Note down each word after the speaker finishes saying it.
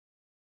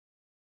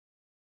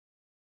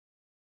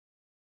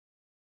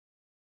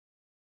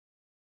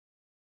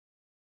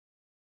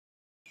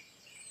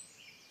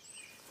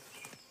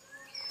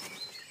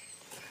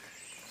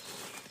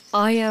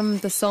I am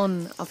the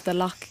son of the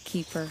lock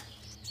keeper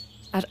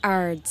at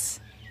Ards,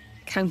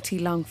 County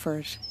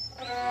Longford.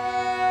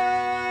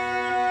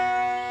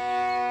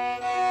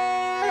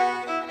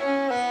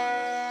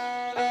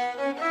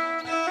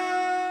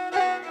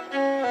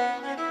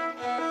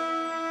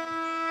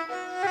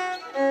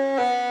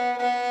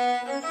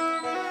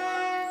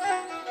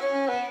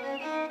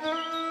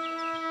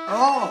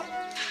 Oh,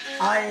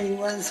 I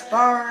was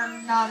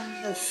born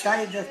on the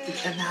side of the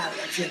canal,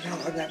 if you know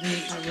what I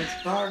mean. I was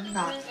born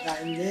on it.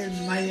 I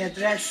live, my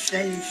address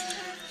says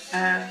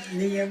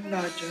Liam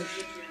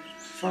Rogers,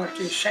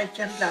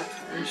 42nd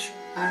Longford,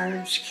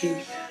 Ards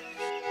Kenagh.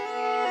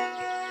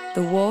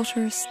 The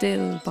water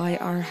still by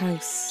our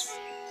house,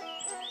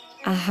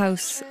 a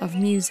house of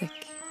music,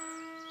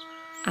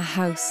 a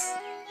house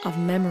of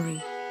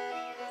memory.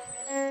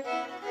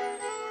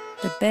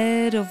 The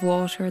bed of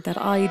water that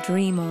I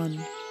dream on,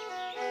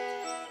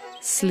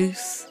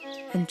 sluice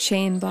and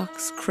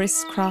chainbox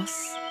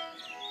crisscross,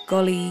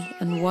 gully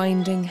and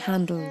winding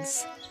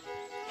handles,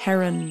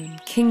 heron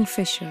and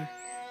kingfisher,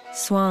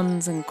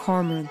 swans and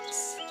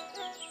cormorants,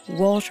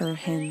 water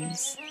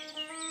hens,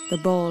 the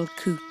bald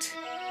coot.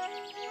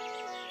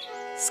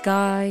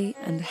 Sky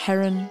and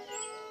heron,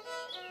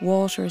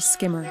 water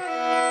skimmer.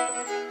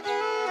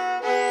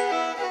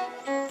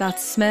 That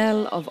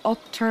smell of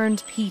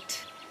upturned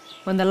peat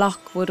when the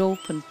lock would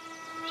open.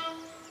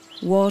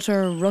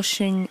 Water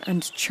rushing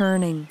and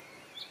churning,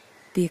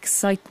 the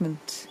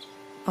excitement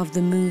of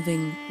the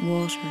moving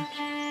water.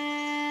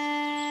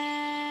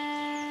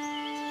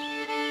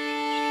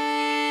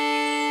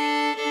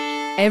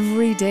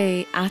 Every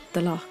day at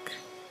the lock,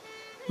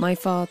 my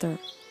father,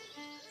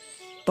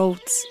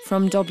 boats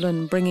from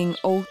Dublin bringing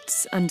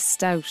oats and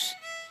stout,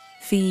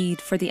 feed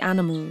for the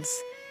animals,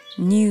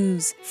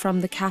 news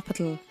from the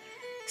capital,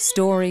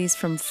 stories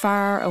from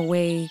far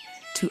away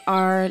to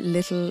our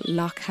little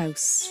lock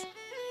house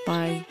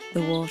by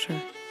the water.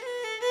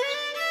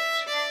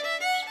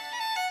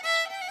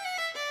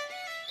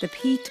 The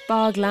peat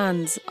bog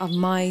lands of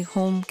my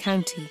home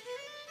county,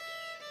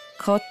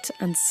 cut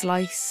and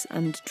slice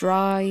and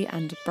dry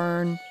and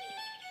burn,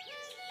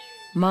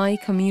 my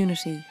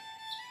community,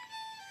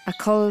 a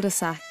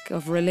cul-de-sac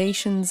of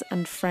relations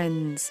and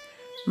friends,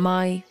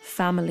 my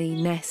family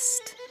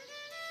nest,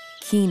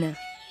 Kenagh.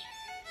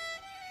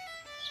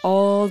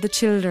 All the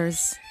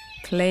childers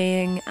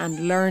playing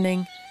and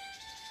learning,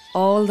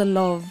 all the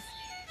love,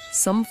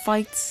 some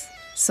fights,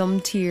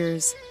 some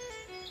tears,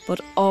 but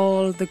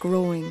all the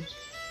growing,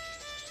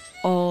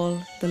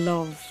 all the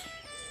love.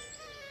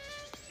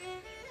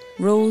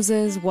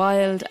 Roses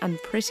wild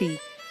and pretty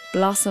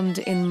blossomed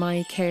in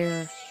my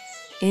care,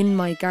 in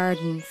my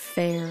garden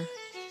fair.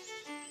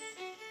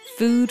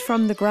 Food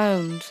from the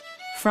ground,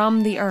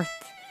 from the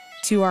earth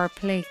to our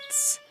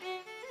plates,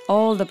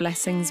 all the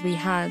blessings we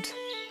had,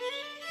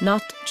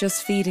 not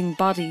just feeding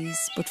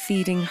bodies but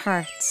feeding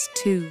hearts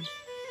too.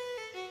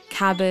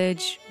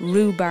 Cabbage,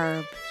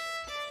 rhubarb,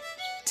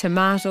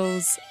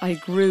 tomatoes I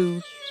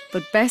grew,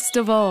 but best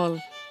of all,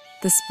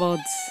 the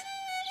spuds,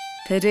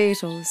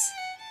 potatoes,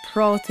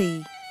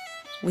 prothy,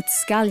 with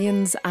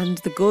scallions and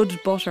the good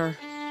butter,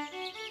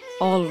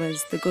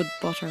 always the good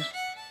butter.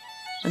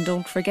 And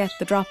don't forget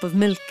the drop of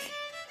milk,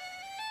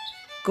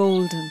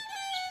 golden,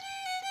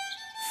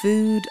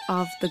 food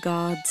of the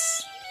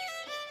gods.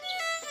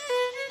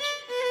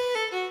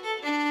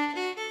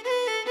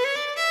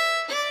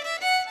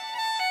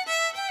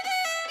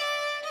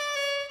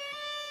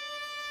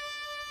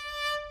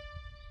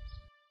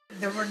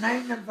 There were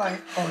 9 of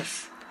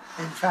us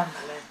in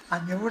family,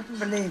 and you wouldn't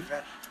believe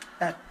it,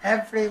 that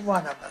every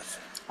one of us,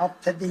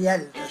 up to the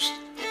eldest,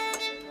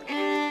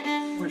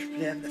 was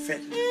playing the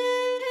fiddle.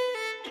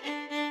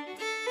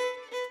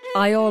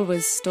 I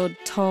always stood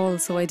tall,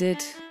 so I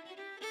did.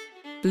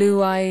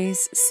 Blue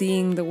eyes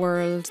seeing the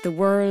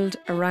world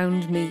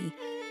around me,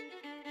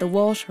 the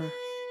water,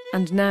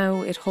 and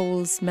now it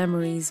holds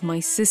memories, my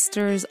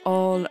sisters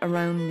all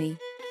around me.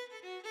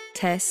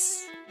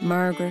 Tess,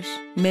 Margaret,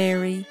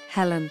 Mary,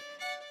 Helen,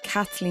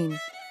 Kathleen,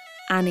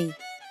 Annie,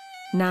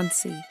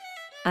 Nancy,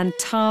 and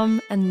Tom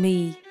and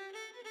me,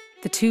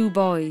 the 2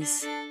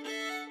 boys,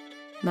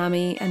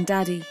 Mammy and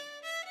Daddy,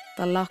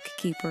 the lock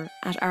keeper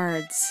at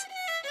Ards.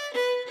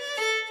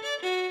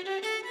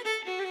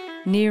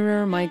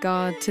 Nearer, my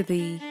God, to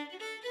thee,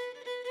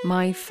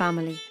 my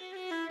family.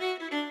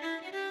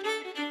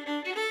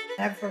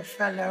 Never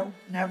fell out,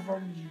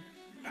 never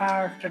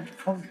parted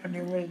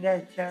company with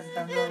each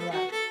other.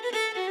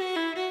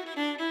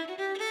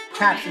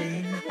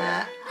 Kathleen,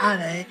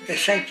 Annie, the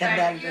second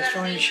eldest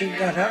one, she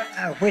got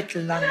a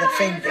whittle on the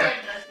finger.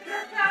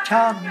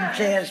 Tom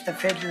plays the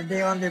fiddle,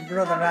 the only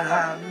brother I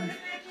have.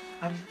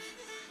 And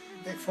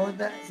before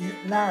the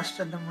last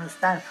of them was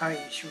that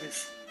high, she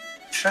was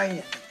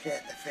trying to play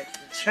the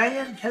fiddle,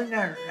 trying to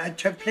learn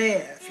to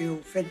play a few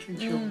fiddle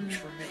tunes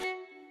for me.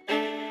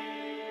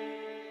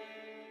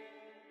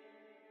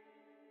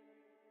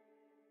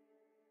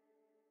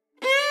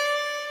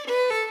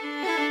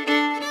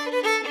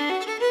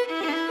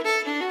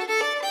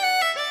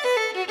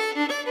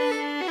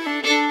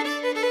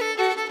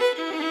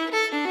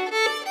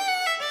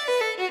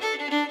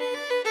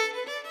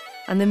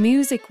 and the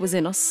music was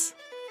in us,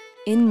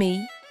 in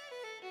me,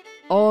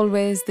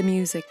 always the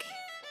music,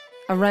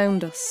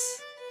 around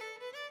us.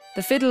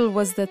 The fiddle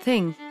was the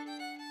thing,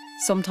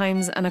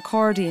 sometimes an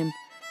accordion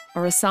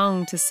or a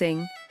song to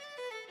sing.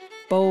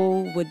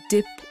 Bow would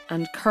dip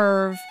and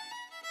curve,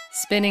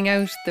 spinning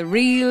out the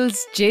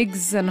reels,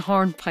 jigs and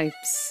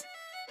hornpipes.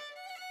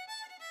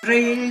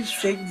 Reels,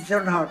 jigs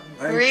and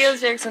hornpipes.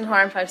 Reels, jigs and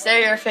hornpipes,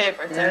 they're your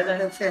favourites, are They're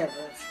they? the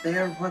favourites.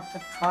 They're what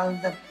they call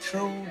the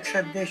true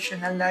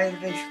traditional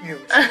Irish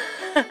music.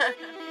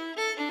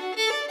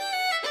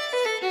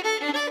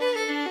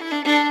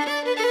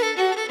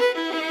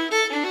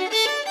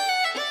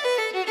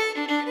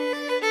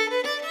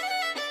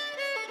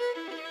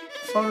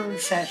 Full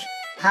set,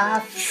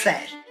 half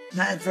set,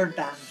 never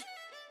done.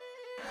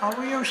 And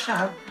we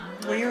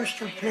used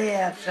to play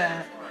at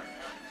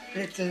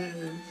little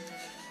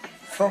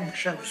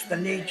functions, the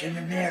Legion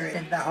of Mary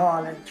in the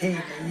hall in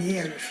Tina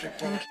years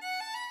ago.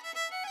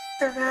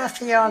 They're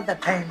nasty all the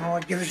time, oh,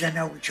 give us an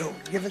old tune,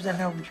 give us an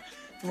old.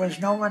 There was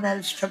no one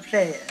else to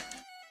play it.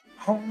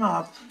 Hung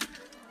up,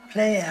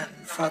 playing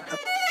for the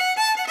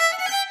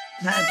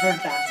never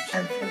dance,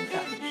 never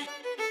dance.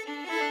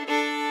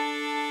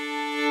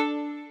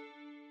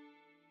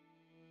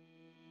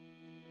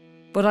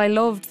 But I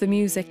loved the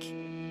music,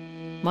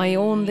 my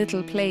own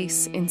little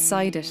place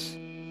inside it.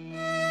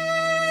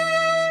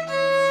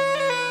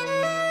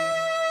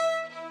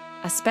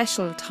 A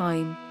special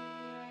time,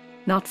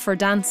 not for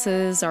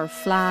dances or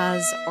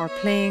flaws or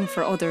playing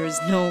for others,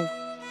 no,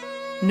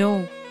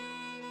 no.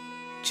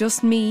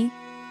 Just me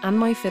and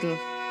my fiddle.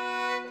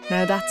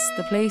 Now that's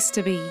the place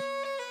to be.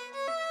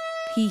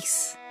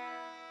 Peace,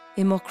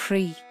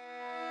 imocree.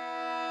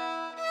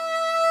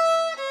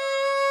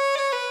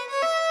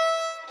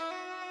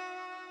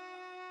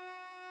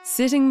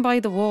 Sitting by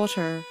the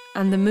water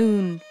and the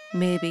moon,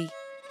 maybe,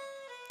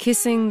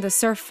 kissing the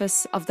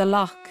surface of the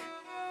loch,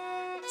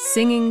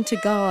 singing to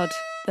God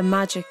the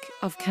magic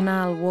of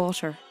canal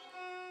water,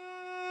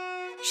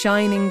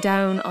 shining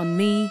down on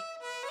me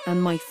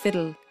and my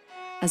fiddle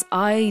as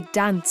I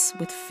dance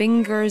with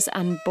fingers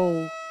and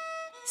bow,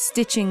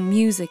 stitching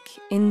music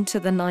into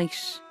the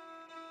night,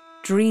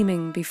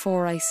 dreaming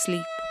before I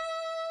sleep.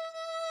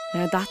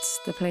 Now that's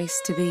the place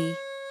to be,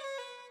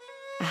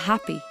 a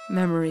happy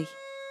memory.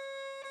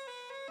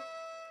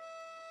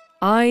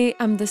 I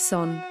am the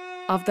son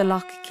of the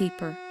lock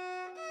keeper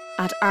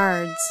at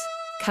Ards,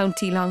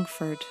 County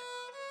Longford,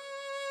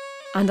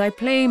 and I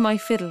play my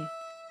fiddle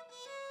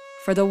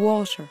for the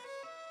water,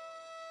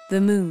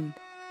 the moon,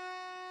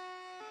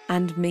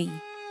 and me.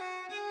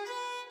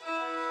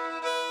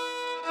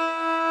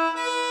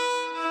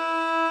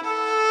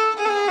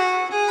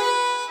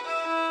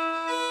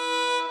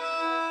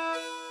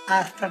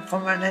 After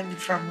coming in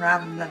from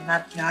rambling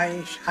at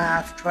night,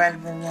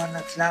 12:30 or 1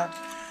 o'clock,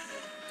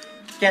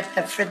 get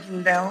the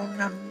fiddle down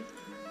and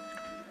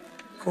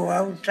go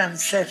out and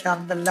sit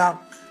on the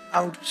lock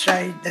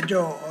outside the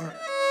door.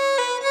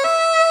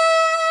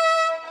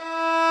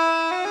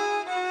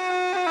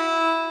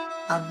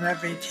 And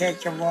maybe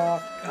take a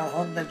walk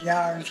 100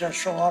 yards or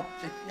so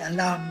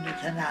along the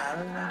canal,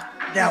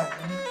 down,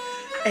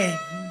 in,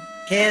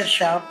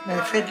 case up,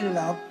 my fiddle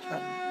up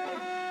and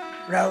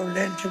roll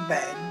into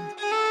bed.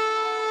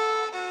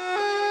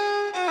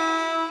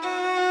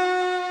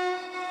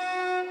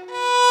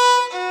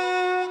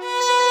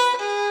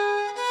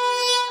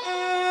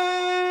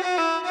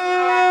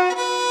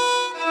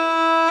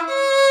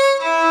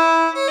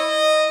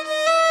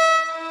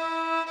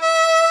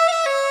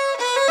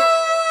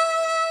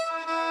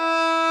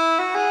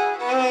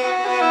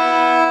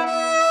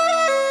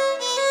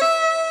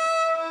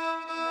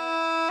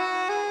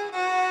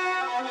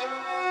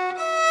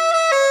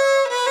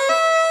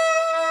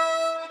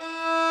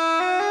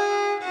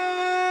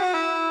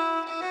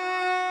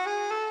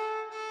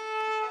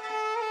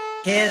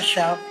 Case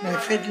up, my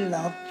fiddle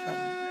up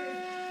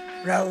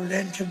and roll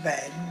into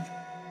bed.